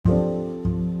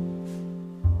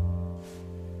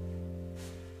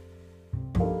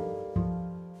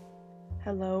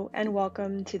Hello and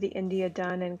welcome to the India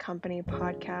Dunn and Company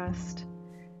podcast.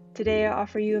 Today I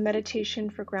offer you a meditation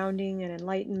for grounding and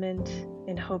enlightenment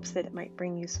in hopes that it might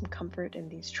bring you some comfort in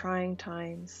these trying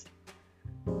times.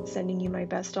 Sending you my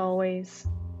best always.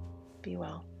 Be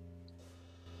well.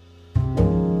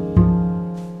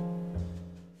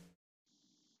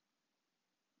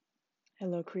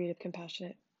 Hello, creative,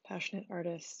 compassionate, passionate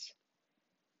artists.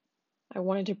 I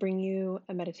wanted to bring you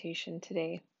a meditation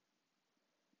today.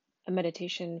 A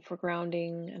meditation for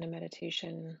grounding and a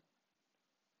meditation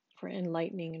for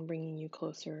enlightening and bringing you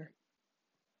closer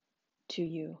to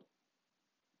you.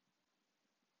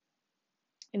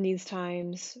 In these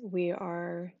times, we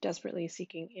are desperately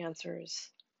seeking answers,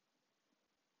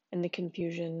 and the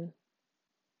confusion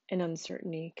and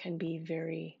uncertainty can be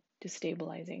very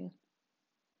destabilizing.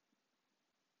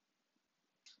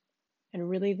 And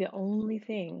really, the only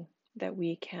thing that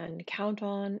we can count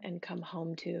on and come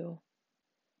home to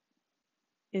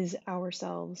is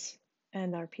ourselves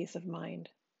and our peace of mind.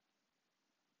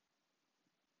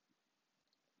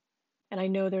 And I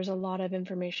know there's a lot of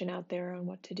information out there on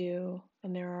what to do,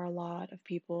 and there are a lot of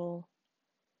people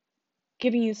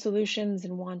giving you solutions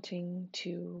and wanting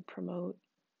to promote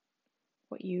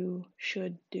what you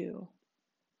should do.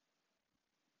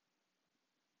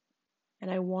 And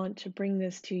I want to bring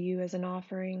this to you as an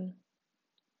offering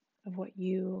of what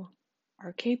you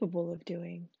are capable of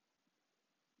doing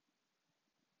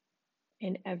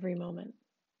in every moment,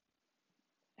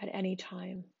 at any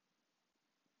time,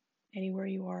 anywhere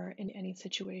you are, in any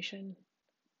situation.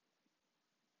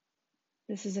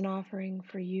 This is an offering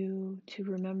for you to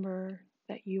remember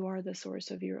that you are the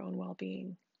source of your own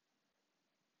well-being.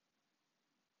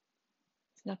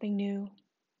 It's nothing new.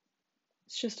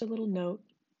 It's just a little note,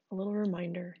 a little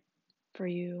reminder for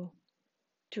you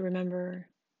to remember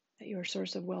that your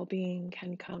source of well-being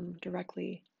can come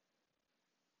directly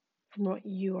from what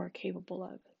you are capable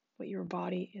of, what your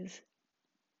body is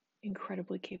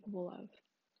incredibly capable of.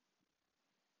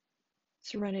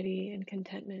 Serenity and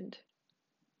contentment,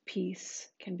 peace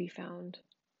can be found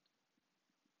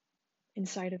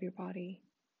inside of your body,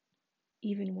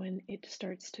 even when it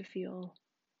starts to feel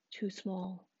too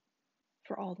small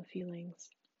for all the feelings.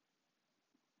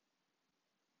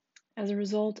 As a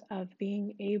result of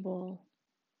being able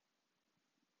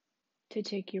to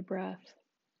take your breath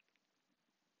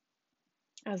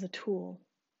as a tool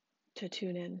to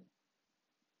tune in.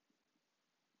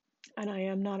 And I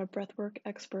am not a breathwork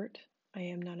expert, I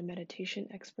am not a meditation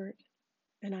expert,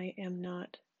 and I am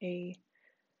not a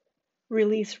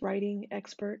release writing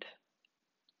expert,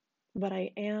 but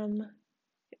I am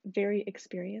very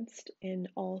experienced in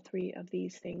all three of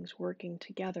these things working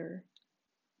together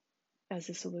as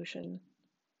a solution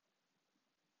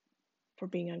for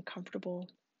being uncomfortable,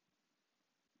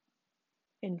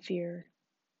 in fear,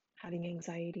 having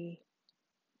anxiety,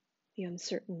 the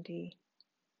uncertainty,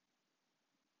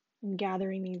 and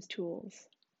gathering these tools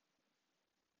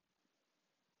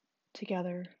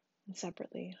together and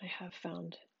separately. I have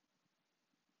found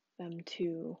them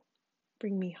to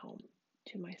bring me home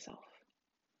to myself.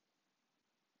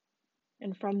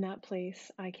 And from that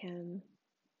place, I can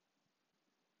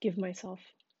give myself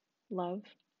love,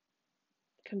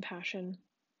 compassion.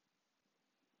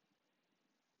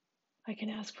 I can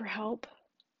ask for help.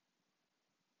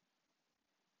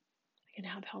 I can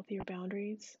have healthier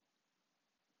boundaries.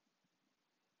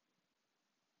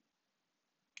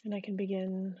 And I can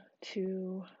begin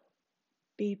to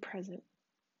be present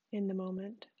in the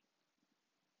moment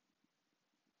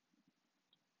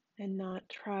and not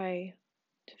try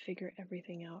to figure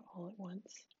everything out all at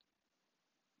once.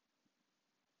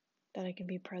 That I can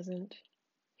be present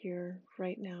here,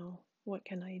 right now. What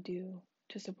can I do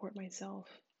to support myself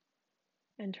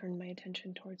and turn my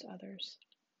attention towards others?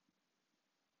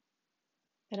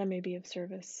 That I may be of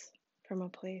service from a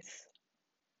place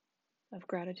of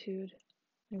gratitude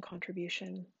and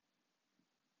contribution.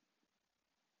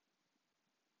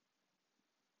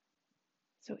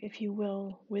 So if you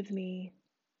will, with me,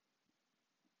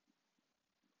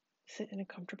 sit in a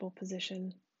comfortable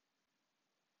position.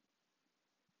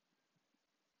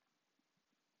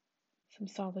 Some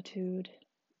solitude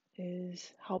is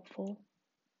helpful,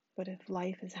 but if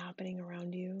life is happening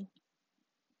around you,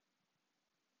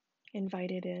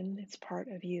 invite it in. It's part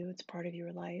of you, it's part of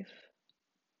your life.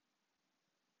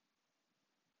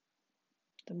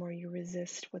 The more you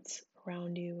resist what's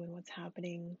around you and what's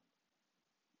happening,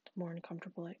 the more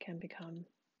uncomfortable it can become,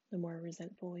 the more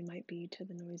resentful we might be to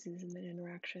the noises and the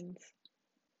interactions.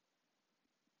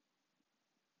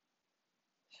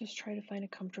 Just try to find a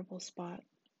comfortable spot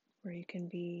where you can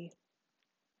be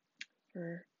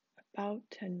for about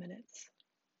 10 minutes.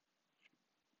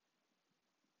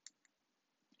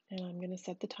 And I'm going to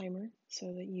set the timer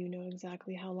so that you know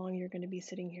exactly how long you're going to be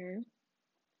sitting here.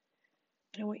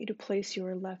 And I want you to place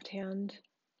your left hand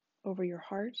over your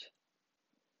heart,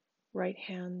 right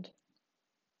hand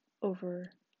over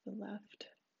the left.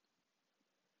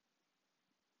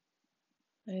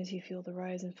 And as you feel the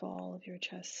rise and fall of your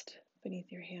chest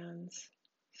beneath your hands,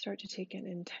 start to take an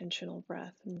intentional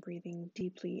breath and breathing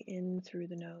deeply in through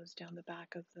the nose, down the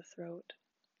back of the throat.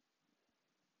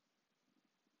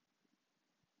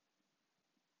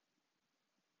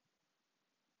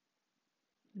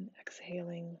 And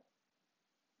exhaling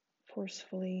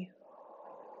forcefully.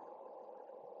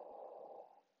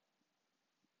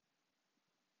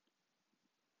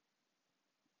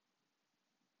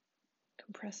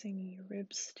 Compressing your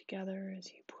ribs together as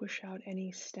you push out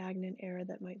any stagnant air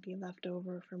that might be left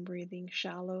over from breathing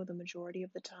shallow the majority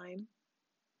of the time.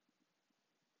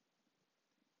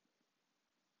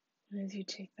 And as you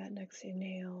take that next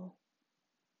inhale,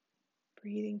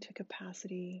 breathing to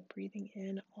capacity, breathing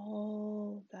in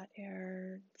all that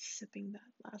air, sipping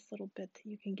that last little bit that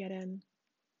you can get in.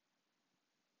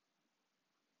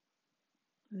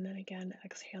 And then again,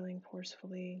 exhaling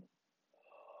forcefully.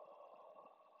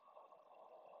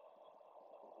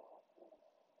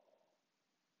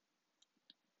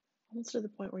 Almost to the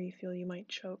point where you feel you might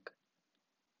choke.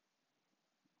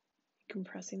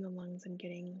 Compressing the lungs and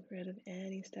getting rid of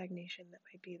any stagnation that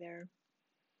might be there.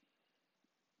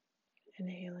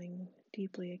 Inhaling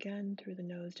deeply again through the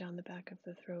nose, down the back of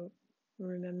the throat,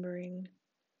 remembering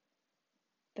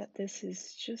that this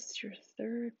is just your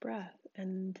third breath,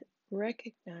 and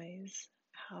recognize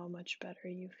how much better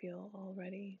you feel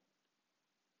already.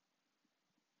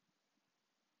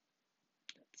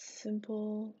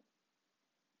 Simple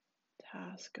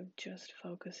task of just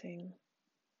focusing.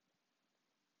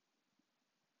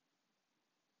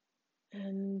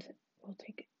 And we'll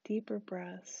take deeper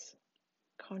breaths,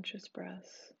 conscious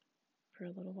breaths, for a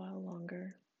little while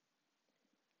longer,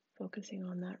 focusing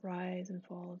on that rise and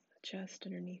fall of the chest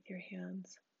underneath your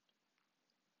hands.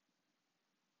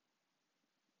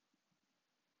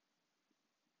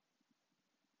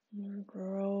 We're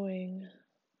growing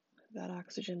that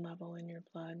oxygen level in your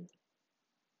blood.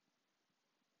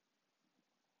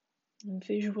 And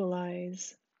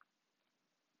visualize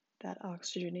that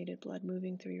oxygenated blood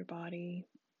moving through your body,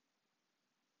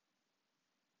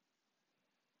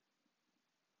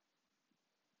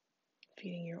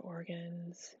 feeding your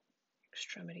organs,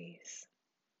 extremities,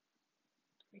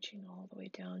 reaching all the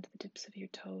way down to the tips of your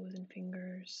toes and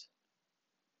fingers.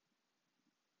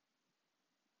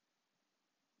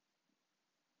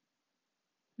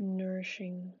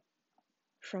 Nourishing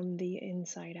from the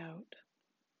inside out.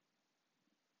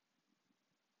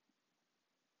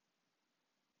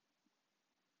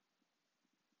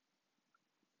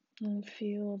 And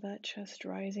feel that chest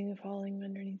rising and falling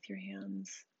underneath your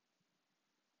hands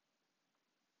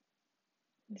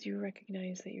as you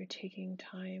recognize that you're taking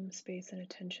time, space, and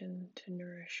attention to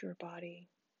nourish your body,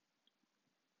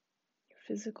 your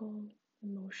physical,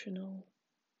 emotional,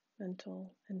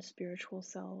 mental, and spiritual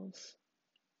selves,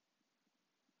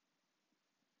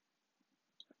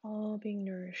 all being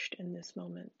nourished in this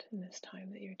moment, in this time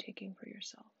that you're taking for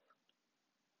yourself.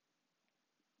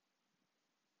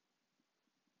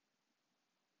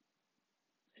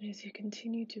 And as you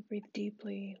continue to breathe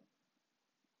deeply,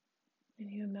 and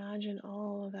you imagine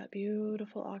all of that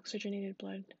beautiful oxygenated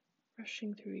blood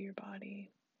rushing through your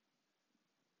body,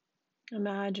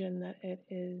 imagine that it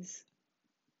is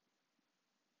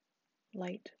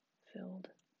light filled.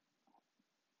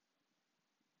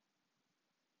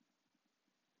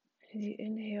 As you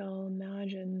inhale,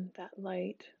 imagine that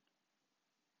light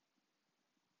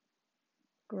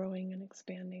growing and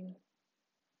expanding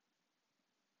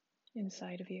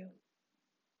inside of you.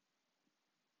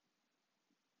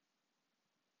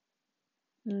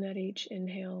 And that each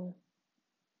inhale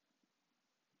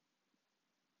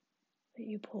that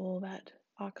you pull that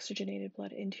oxygenated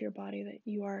blood into your body, that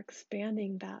you are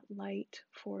expanding that light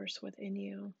force within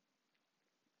you.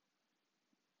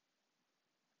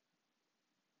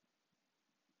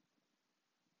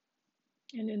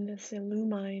 And in this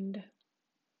illumined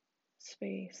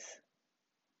space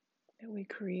that we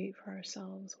create for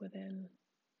ourselves within,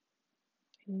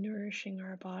 nourishing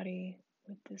our body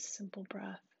with this simple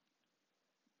breath,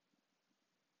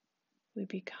 we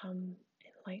become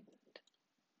enlightened.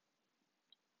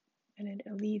 And it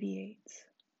alleviates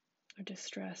our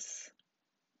distress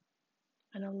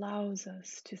and allows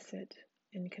us to sit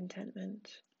in contentment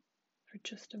for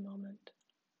just a moment.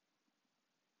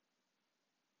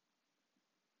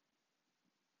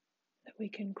 That we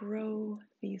can grow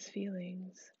these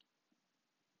feelings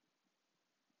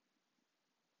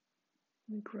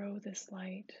We grow this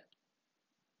light.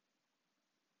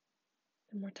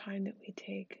 The more time that we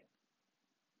take,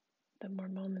 the more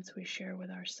moments we share with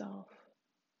ourselves.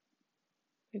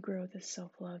 We grow this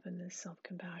self-love and this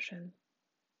self-compassion.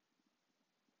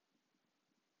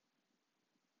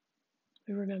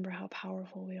 We remember how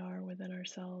powerful we are within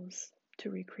ourselves to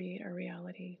recreate our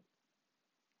reality.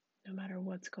 No matter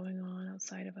what's going on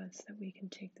outside of us, that we can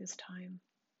take this time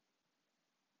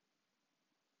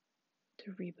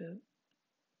to reboot,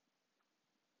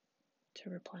 to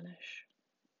replenish.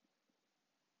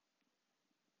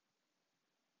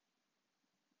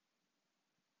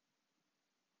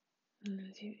 And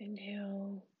as you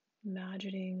inhale,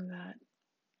 imagining that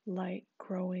light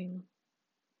growing,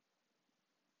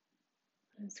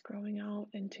 it's growing out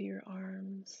into your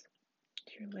arms,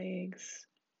 to your legs,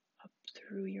 up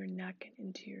through your neck and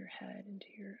into your head, into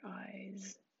your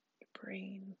eyes, your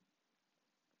brain.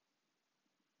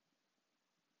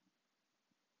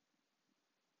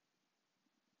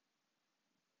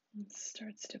 It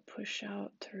starts to push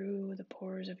out through the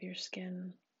pores of your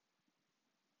skin.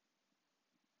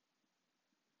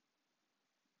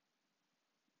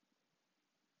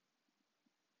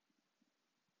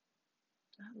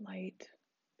 That light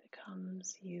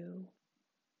becomes you.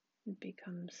 It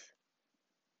becomes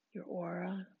your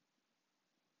aura.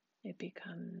 It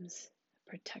becomes a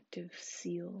protective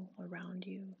seal around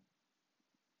you.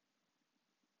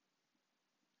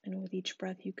 And with each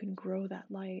breath, you can grow that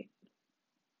light.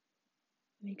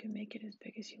 And you can make it as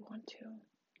big as you want to.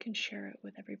 You can share it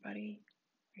with everybody,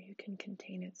 or you can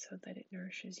contain it so that it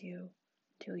nourishes you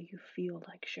until you feel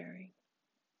like sharing.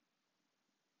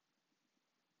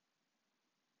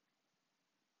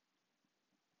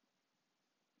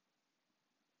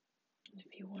 And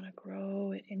if you want to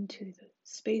grow it into the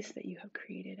space that you have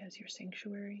created as your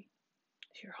sanctuary,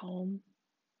 as your home,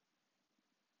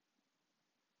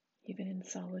 even in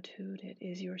solitude, it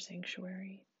is your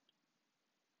sanctuary.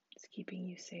 It's keeping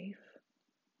you safe.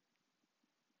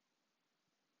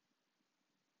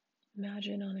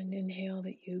 Imagine on an inhale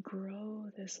that you grow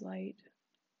this light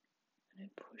and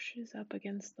it pushes up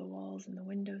against the walls and the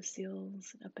window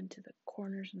sills and up into the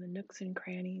corners and the nooks and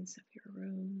crannies of your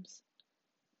rooms.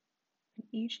 And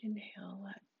each inhale,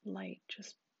 that light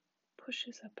just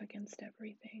pushes up against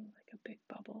everything like a big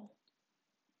bubble.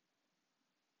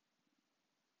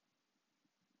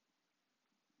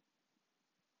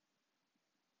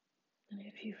 And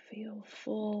if you feel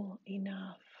full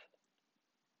enough,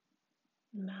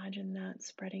 imagine that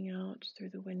spreading out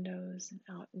through the windows and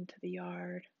out into the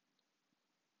yard,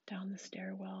 down the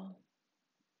stairwell.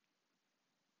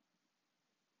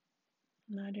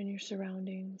 Imagine your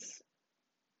surroundings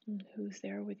and who's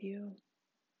there with you.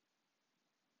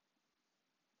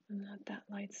 And that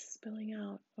light's spilling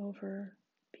out over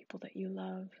people that you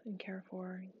love and care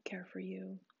for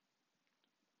you.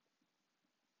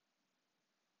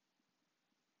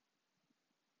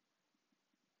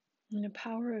 And the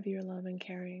power of your love and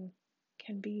caring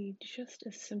can be just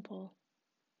as simple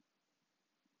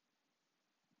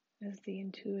as the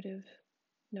intuitive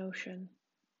notion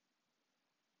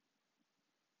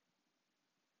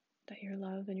that your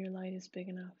love and your light is big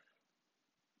enough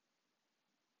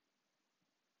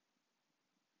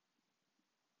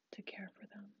to care for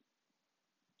them,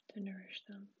 to nourish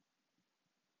them.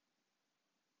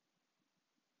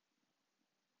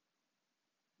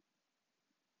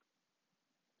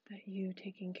 That you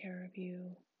taking care of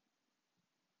you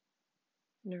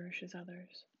nourishes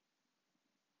others.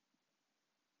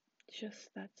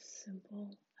 Just that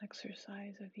simple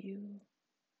exercise of you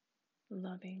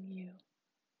loving you.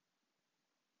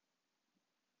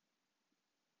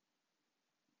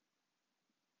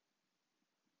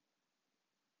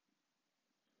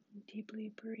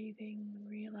 Deeply breathing,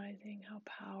 realizing how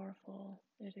powerful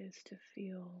it is to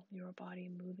feel your body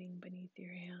moving beneath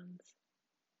your hands.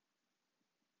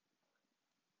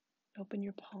 Open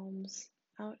your palms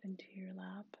out into your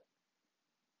lap,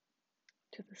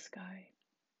 to the sky.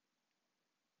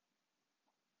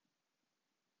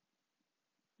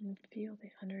 And feel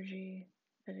the energy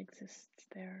that exists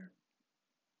there.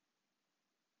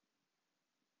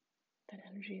 That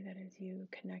energy that is you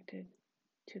connected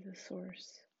to the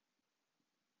source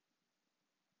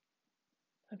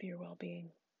of your well-being.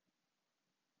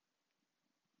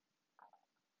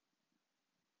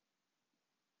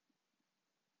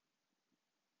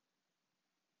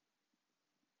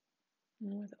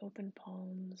 And with open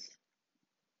palms,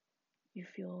 you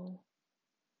feel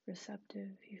receptive,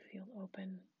 you feel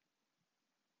open.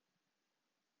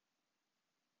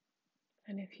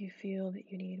 And if you feel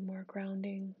that you need more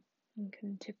grounding, you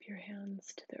can tip your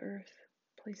hands to the earth,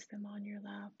 place them on your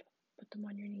lap, put them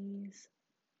on your knees.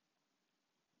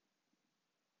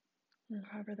 And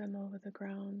hover them over the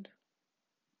ground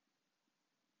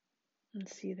and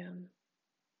see them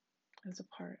as a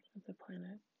part of the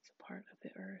planet, as a part of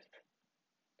the earth,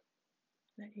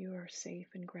 that you are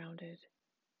safe and grounded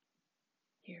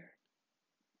here.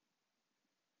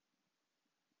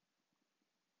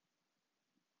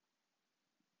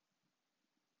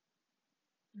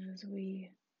 And as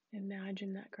we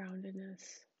imagine that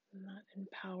groundedness and that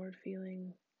empowered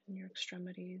feeling in your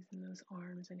extremities and those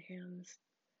arms and hands,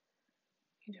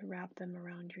 you need to wrap them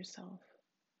around yourself.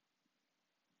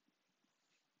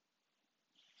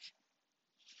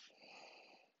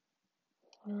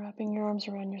 When wrapping your arms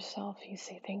around yourself, you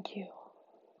say, thank you.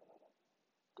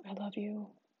 I love you.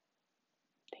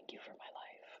 Thank you for my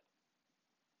life.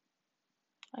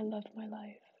 I love my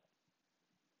life.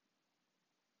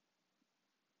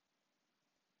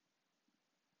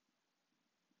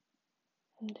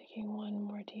 And taking one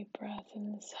more deep breath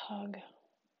in this hug.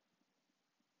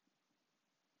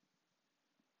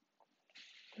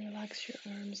 Relax your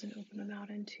arms and open them out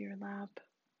into your lap.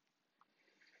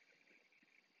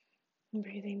 And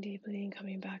breathing deeply and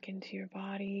coming back into your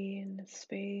body and the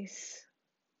space.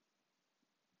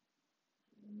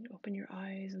 And open your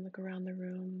eyes and look around the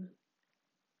room.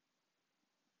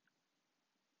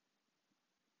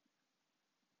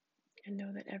 And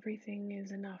know that everything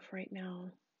is enough right now.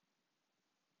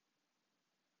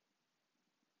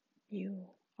 You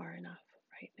are enough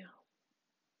right now.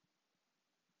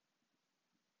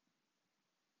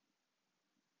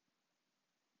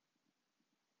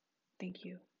 Thank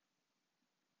you.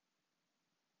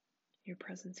 Your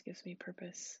presence gives me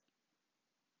purpose.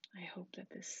 I hope that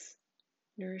this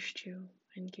nourished you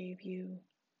and gave you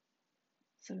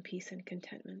some peace and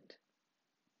contentment.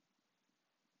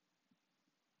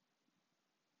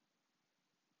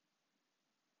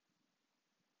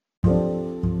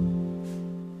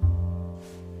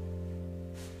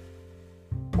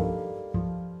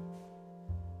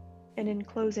 And in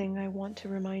closing, I want to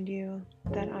remind you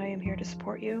that I am here to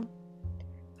support you.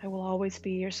 I will always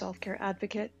be your self-care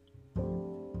advocate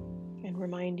and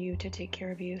remind you to take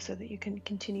care of you so that you can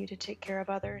continue to take care of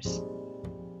others.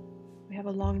 We have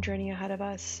a long journey ahead of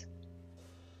us,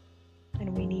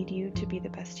 and we need you to be the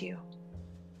best you.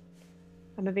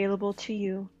 I'm available to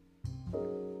you,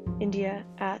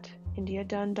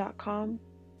 india@indiadunn.com,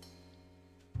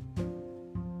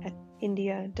 at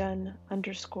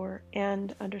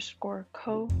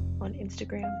indiadunn_and_co on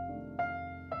Instagram.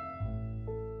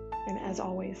 And as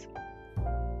always,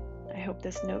 I hope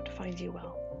this note finds you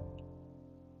well.